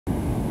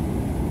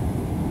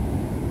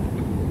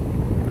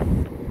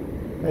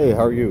Hey,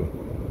 how are you?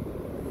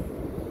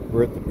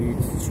 We're at the beach.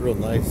 It's real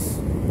nice,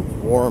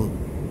 warm,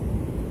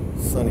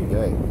 sunny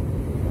day.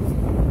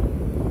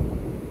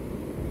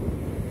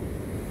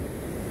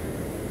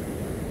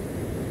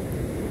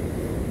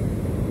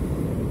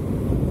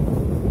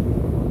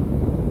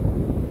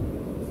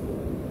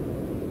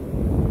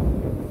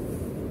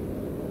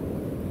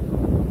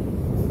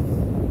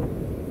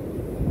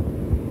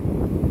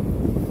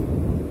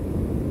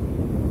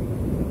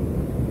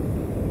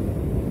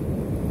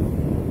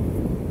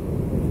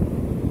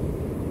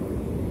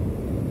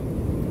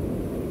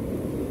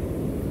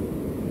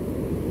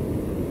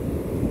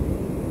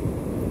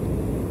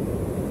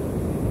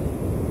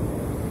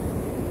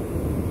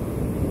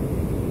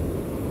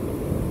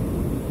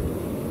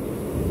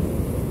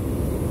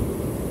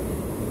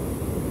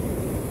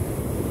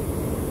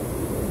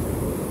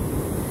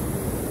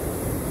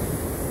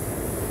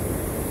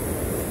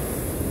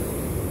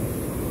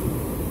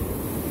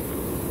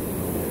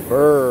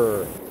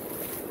 Brr.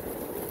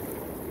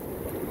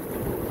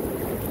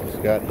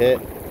 Just got hit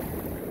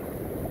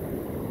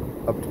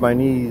up to my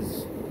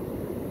knees.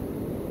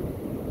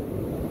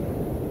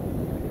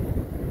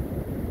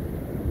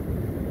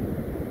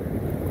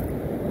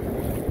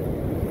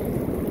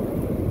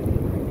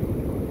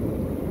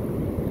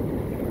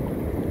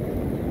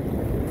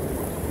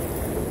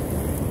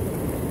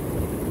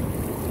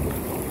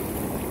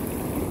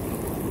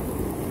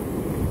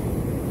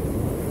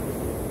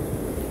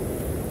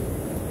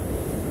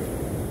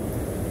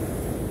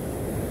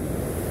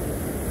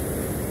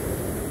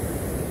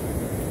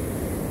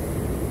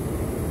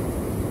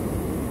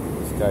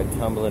 Guy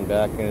tumbling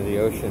back into the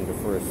ocean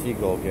before a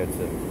seagull gets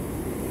it.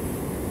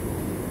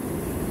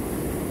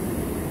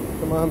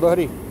 Come on,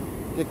 buddy.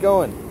 Get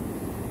going.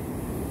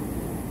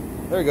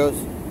 There he goes.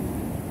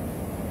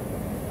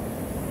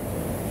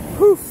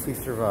 Poof, he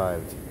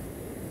survived.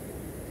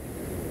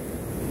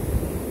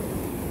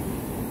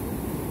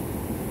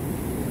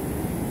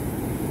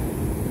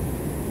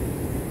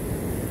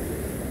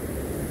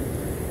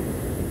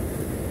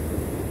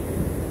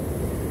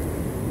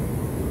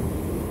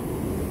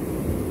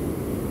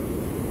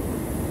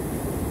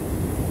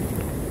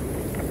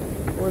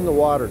 We're in the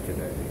water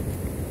today.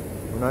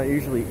 We're not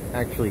usually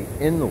actually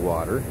in the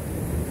water,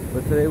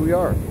 but today we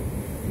are.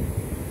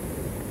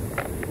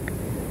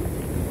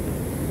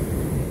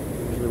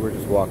 Usually we're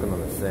just walking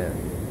on the sand.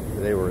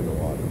 Today we're in the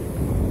water.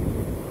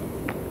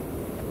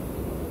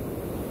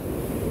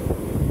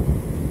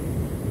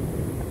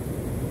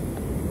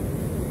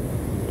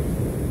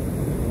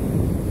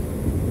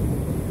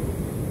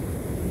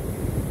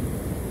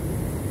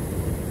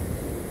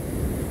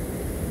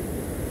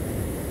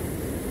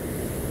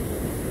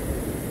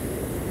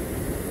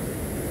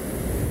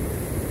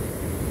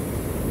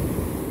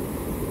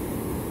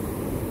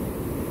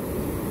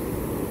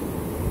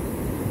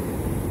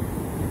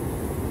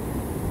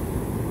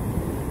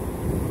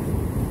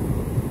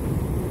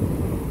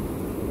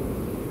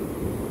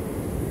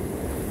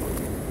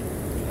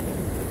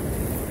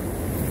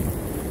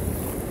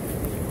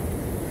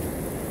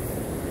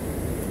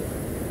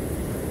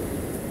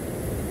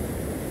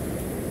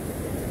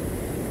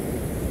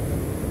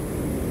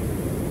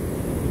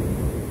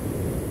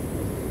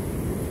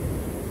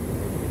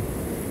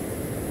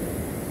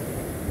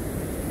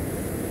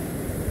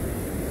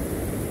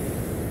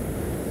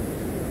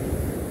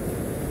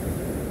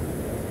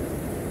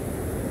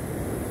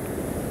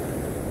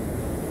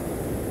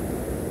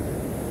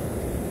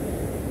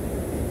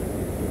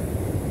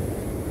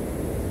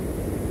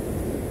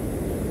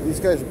 These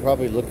guys are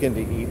probably looking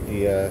to eat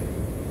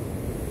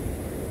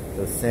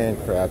the sand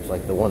crabs,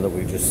 like the one that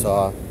we just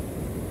saw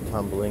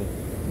tumbling.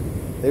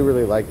 They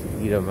really like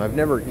to eat them. I've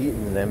never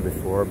eaten them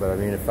before, but I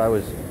mean, if I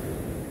was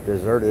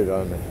deserted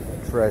on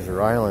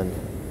Treasure Island,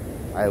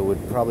 I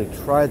would probably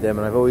try them.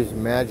 And I've always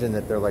imagined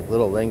that they're like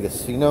little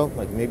langostino,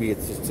 like maybe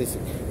it's just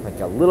like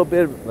a little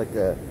bit like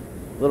a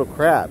little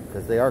crab,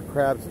 because they are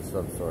crabs of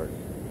some sort.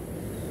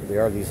 They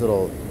are these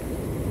little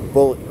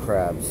bullet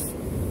crabs.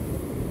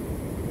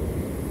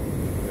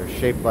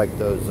 Shaped like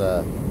those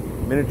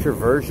miniature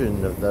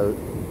version of the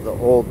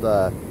old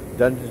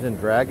Dungeons and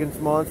Dragons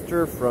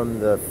monster from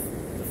the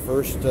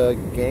first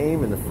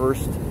game in the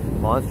first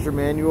monster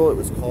manual. It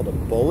was called a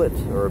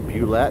Bulette or a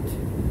Bulette,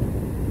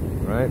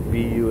 right?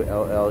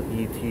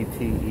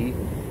 B-U-L-L-E-T-T-E.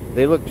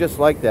 They look just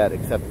like that,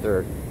 except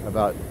they're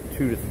about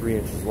 2 to 3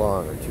 inches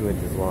long, or 2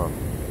 inches long,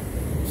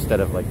 instead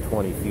of like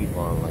 20 feet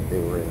long like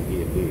they were in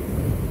D&D.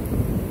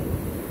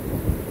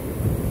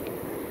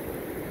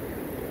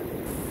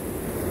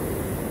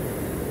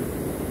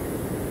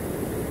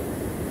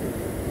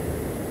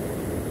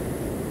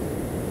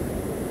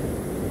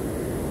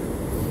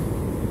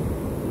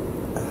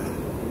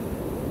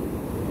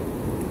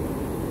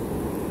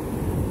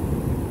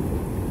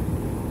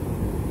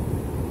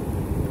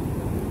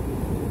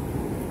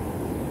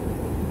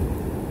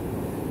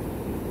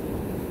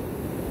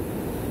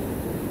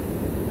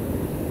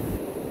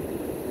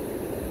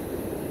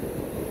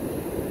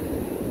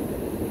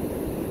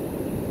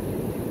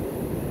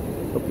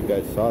 Hope you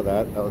guys saw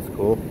that. That was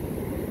cool.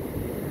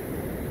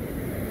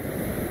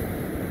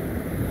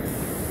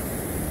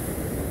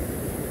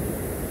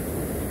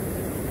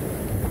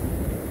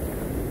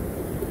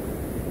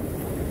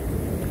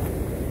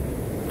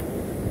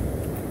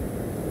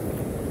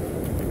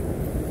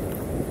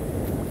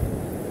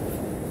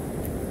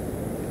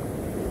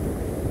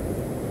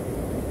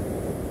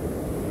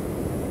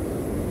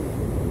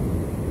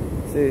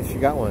 She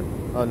got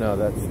one. Oh no,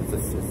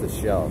 it's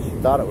a shell. She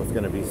thought it was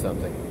going to be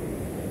something.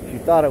 She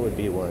thought it would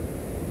be one.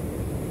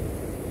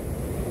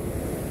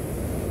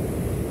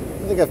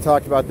 I think I've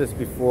talked about this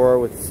before.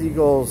 With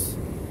seagulls,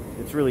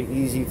 it's really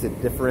easy to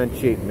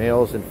differentiate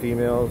males and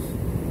females.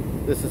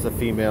 This is a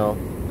female,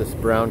 this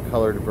brown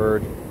colored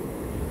bird.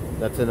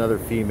 That's another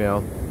female.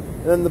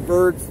 And then the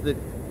birds that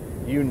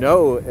you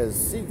know as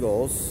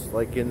seagulls,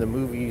 like in the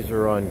movies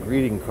or on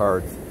greeting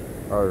cards,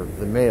 are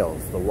the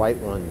males, the white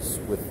ones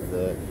with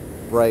the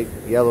bright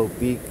yellow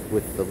beak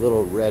with the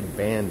little red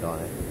band on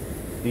it.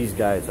 These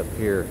guys up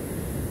here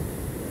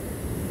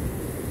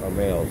are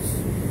males.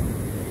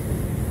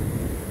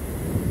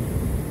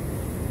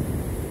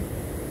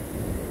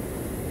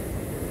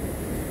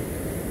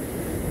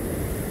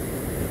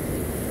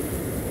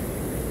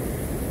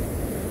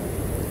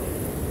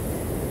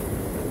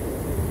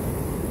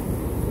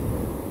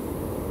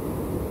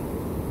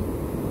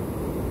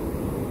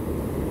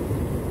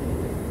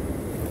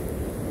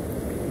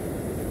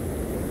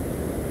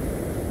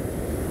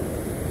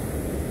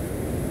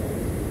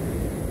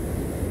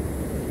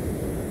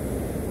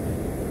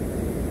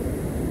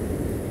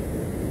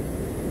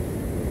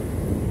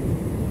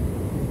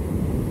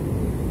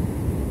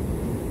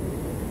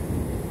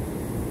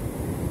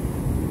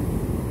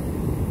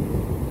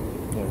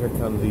 Here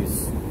come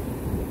these,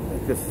 I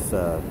think this is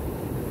a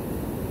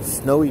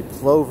snowy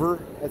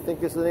plover, I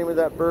think is the name of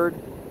that bird.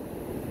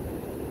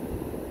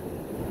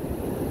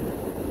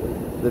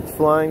 That's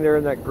flying there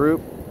in that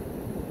group.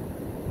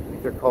 I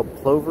think they're called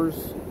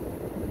plovers.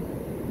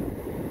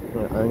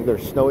 I think they're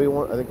snowy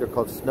one. I think they're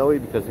called snowy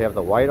because they have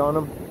the white on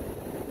them.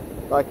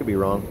 I could be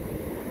wrong.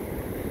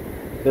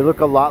 They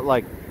look a lot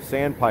like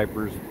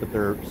sandpipers, but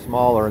they're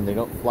smaller and they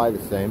don't fly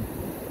the same.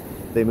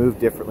 They move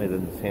differently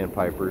than the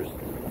sandpipers.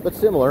 But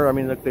similar. I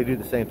mean, look, they do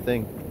the same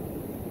thing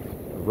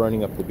of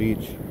running up the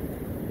beach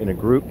in a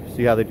group.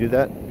 See how they do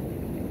that?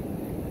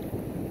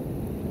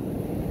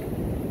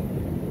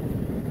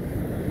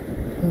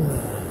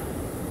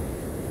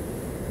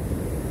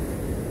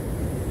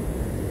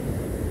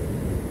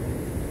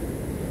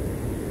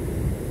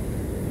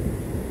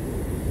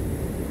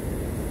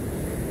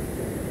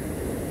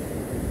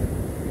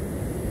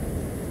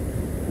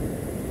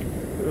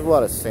 There's a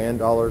lot of sand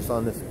dollars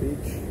on this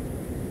beach.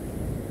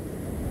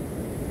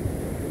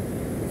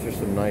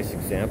 Some nice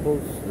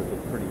examples that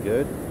look pretty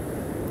good.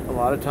 A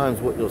lot of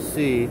times what you'll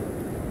see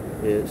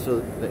is,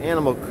 so the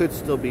animal could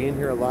still be in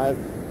here alive.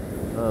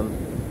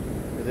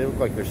 They look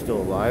like they're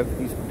still alive,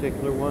 these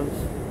particular ones,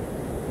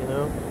 you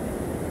know.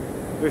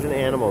 There's an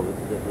animal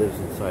that lives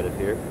inside of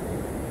here,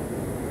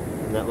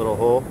 in that little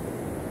hole.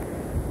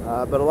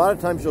 But a lot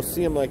of times you'll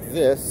see them like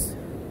this.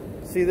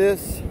 See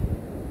this?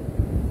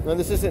 Now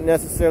this isn't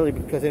necessarily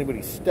because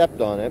anybody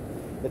stepped on it.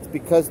 It's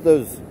because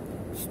those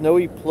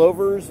snowy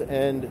plovers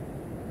and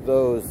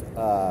those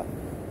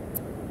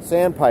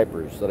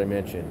sandpipers that I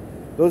mentioned,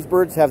 those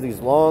birds have these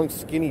long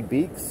skinny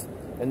beaks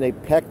and they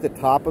peck the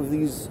top of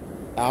these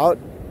out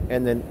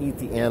and then eat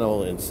the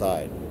animal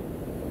inside.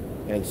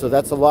 And so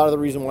that's a lot of the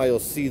reason why you'll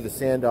see the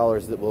sand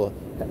dollars that will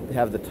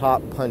have the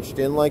top punched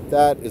in like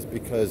that, is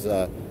because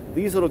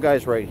these little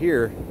guys right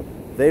here,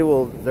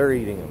 they're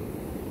eating them.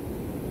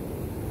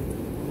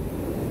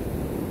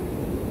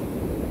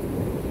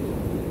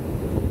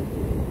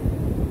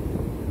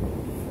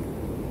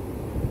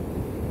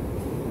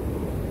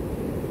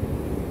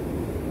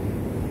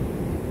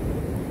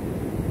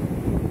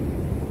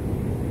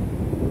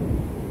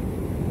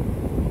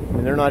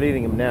 And they're not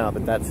eating them now,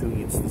 but that's who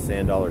eats the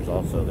sand dollars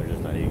also. They're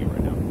just not eating them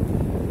right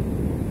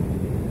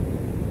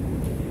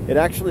now. It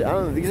actually, I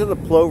don't know, these are the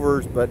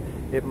plovers, but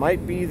it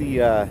might be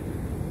the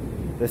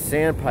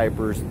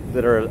sandpipers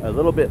that are a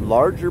little bit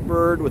larger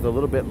bird with a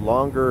little bit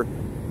longer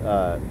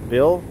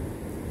bill.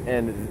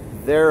 And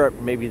they're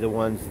maybe the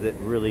ones that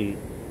really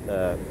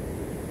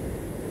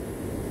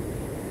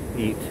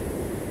eat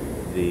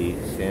the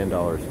sand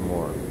dollars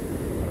more.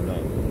 I don't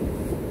know.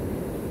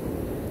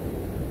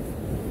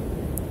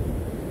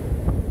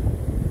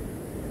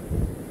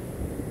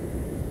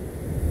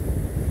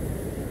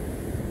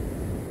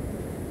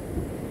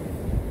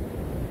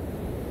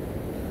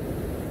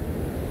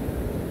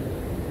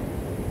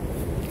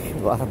 A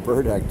lot of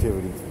bird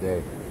activity today.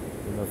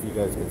 I don't know if you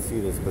guys can see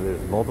this, but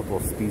there's multiple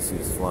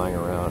species flying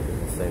around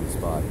in the same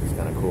spot. It's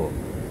kind of cool.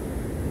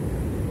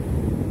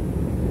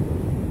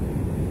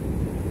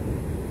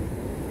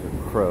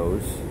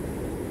 Crows.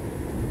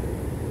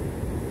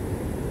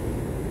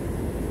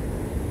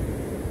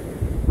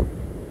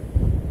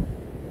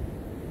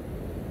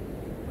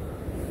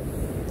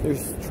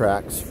 There's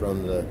tracks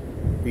from the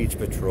beach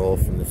patrol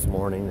from this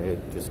morning. They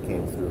just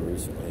came through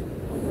recently.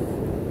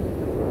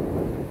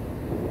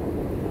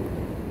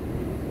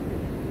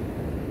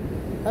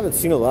 I haven't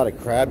seen a lot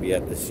of crab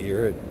yet this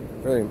year.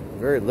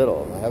 Very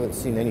little. I haven't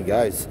seen any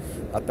guys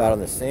up out on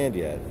the sand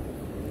yet.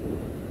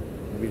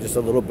 Maybe just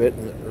a little bit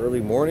in the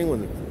early morning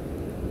when the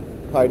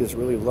tide is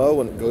really low,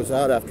 when it goes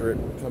out after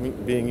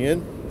it being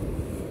in.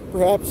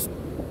 Perhaps.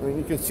 I mean,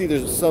 you can see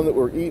there's some that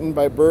were eaten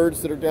by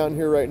birds that are down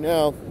here right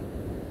now.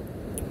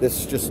 This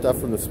is just stuff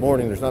from this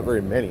morning. There's not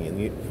very many.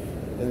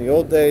 In the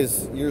old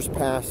days, years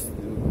past,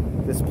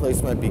 this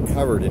place might be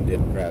covered in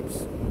dip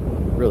crabs.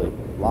 Really,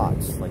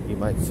 lots. Like you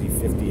might see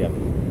 50 of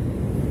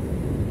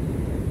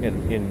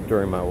them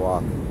during my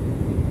walk.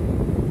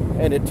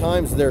 And at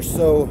times they're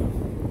so,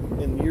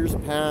 in years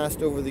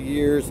past, over the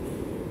years,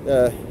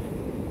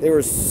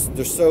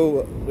 there's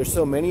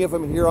so many of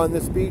them here on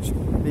this beach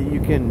that you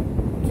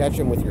can catch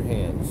them with your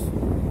hands.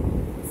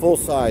 Full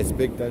size,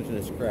 big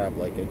Dungeness crab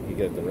like you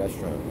get at the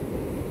restaurant.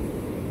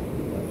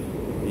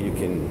 You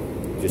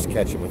can just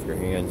catch them with your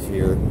hands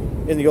here.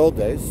 In the old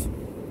days,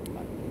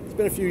 it's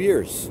been a few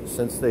years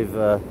since they've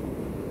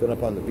been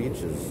up on the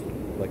beaches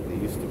like they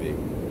used to be.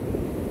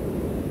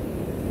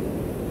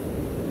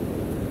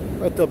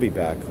 But they'll be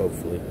back,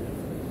 hopefully.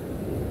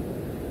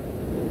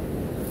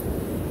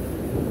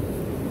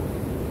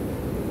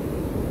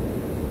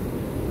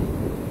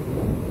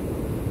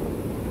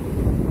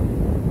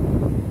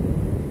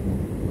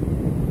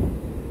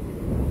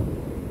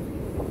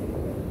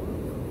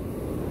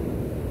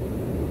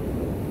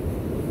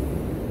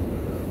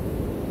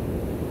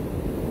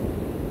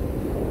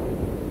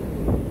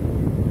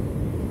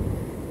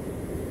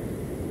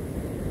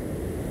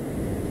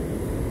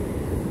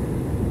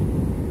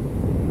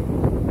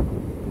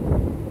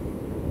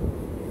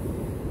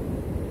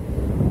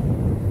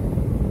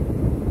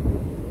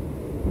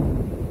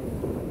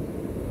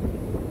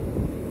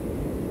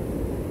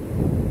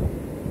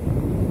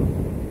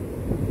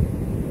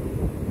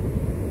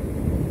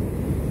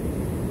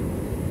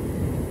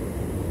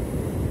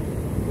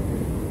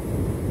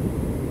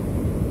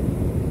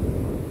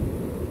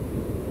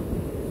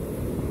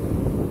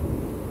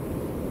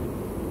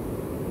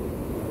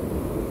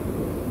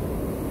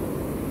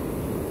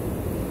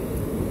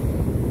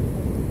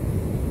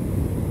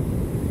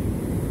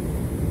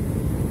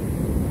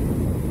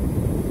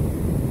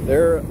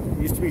 There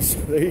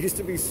used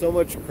to be so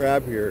much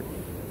crab here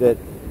that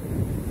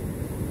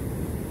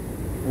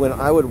when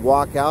I would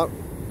walk out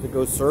to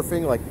go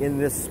surfing, like in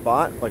this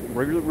spot, like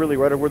really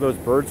right over where those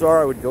birds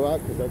are, I would go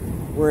out because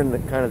we're in the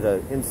kind of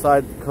the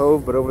inside the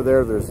cove, but over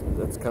there,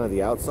 that's kind of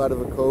the outside of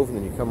the cove, and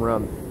then you come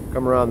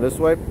around this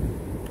way.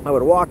 I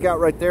would walk out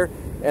right there,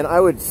 and I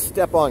would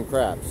step on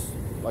crabs,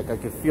 like I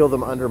could feel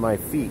them under my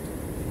feet,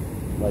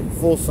 like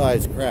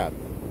full-size crab.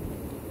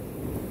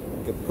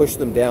 I could push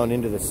them down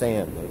into the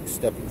sand, like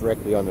step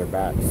directly on their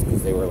backs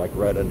because they were like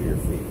right under your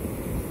feet.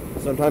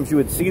 Sometimes you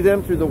would see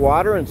them through the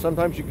water, and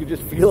sometimes you could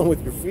just feel them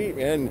with your feet,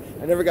 man.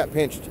 I never got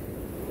pinched.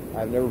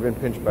 I've never been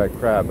pinched by a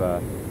crab,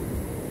 but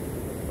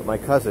my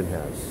cousin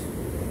has.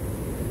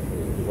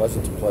 It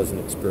wasn't a pleasant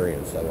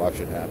experience. I watched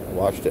it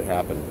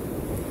happen.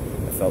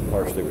 I felt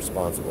partially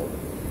responsible.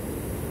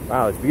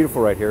 Wow, it's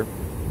beautiful right here.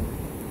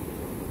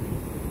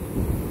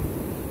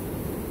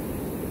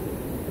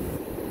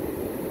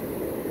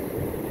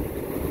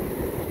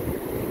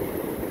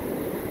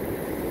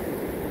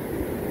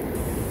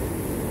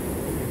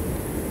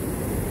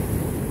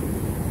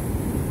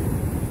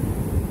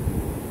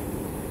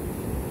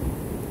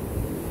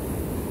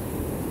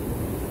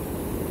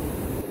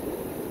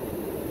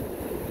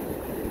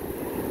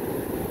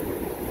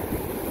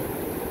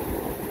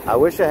 I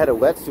wish I had a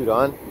wetsuit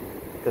on,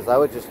 because I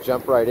would just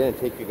jump right in and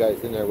take you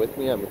guys in there with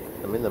me. I'm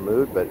in the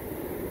mood, but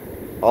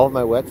all of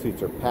my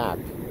wetsuits are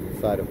packed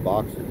inside of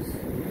boxes.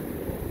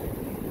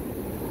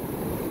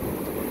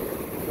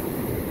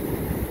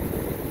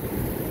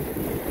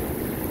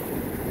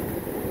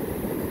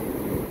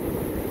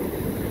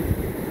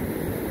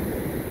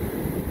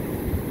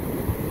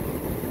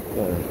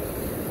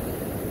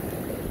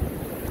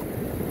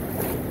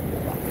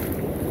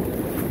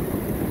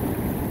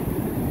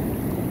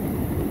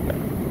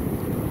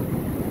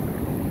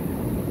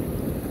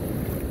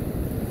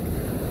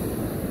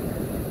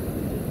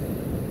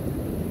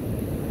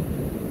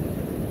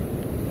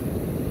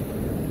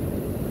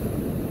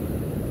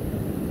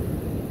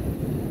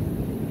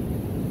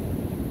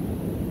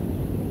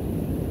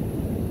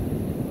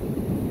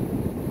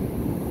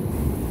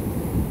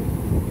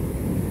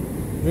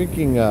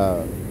 Drinking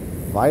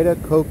Vita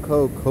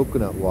Coco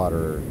coconut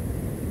water,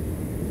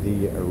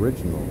 the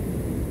original.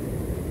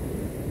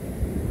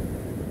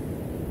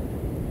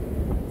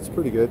 It's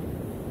pretty good.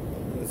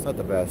 It's not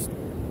the best,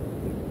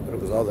 but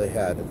it was all they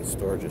had at the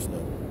store just now.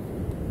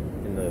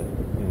 In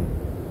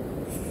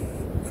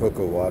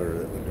cocoa water,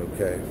 that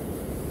looked okay.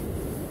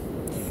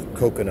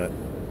 Coconut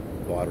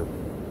water.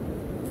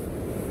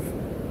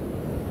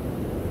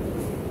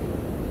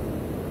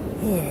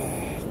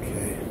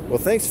 Okay. Well,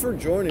 thanks for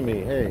joining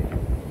me. Hey.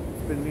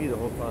 Been me the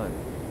whole time.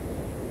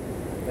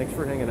 Thanks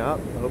for hanging out.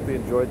 I hope you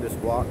enjoyed this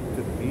walk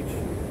to the beach,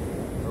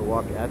 or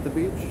walk at the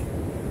beach,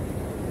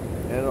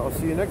 and I'll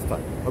see you next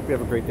time. Hope you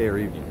have a great day or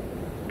evening.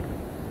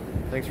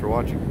 Thanks for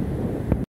watching.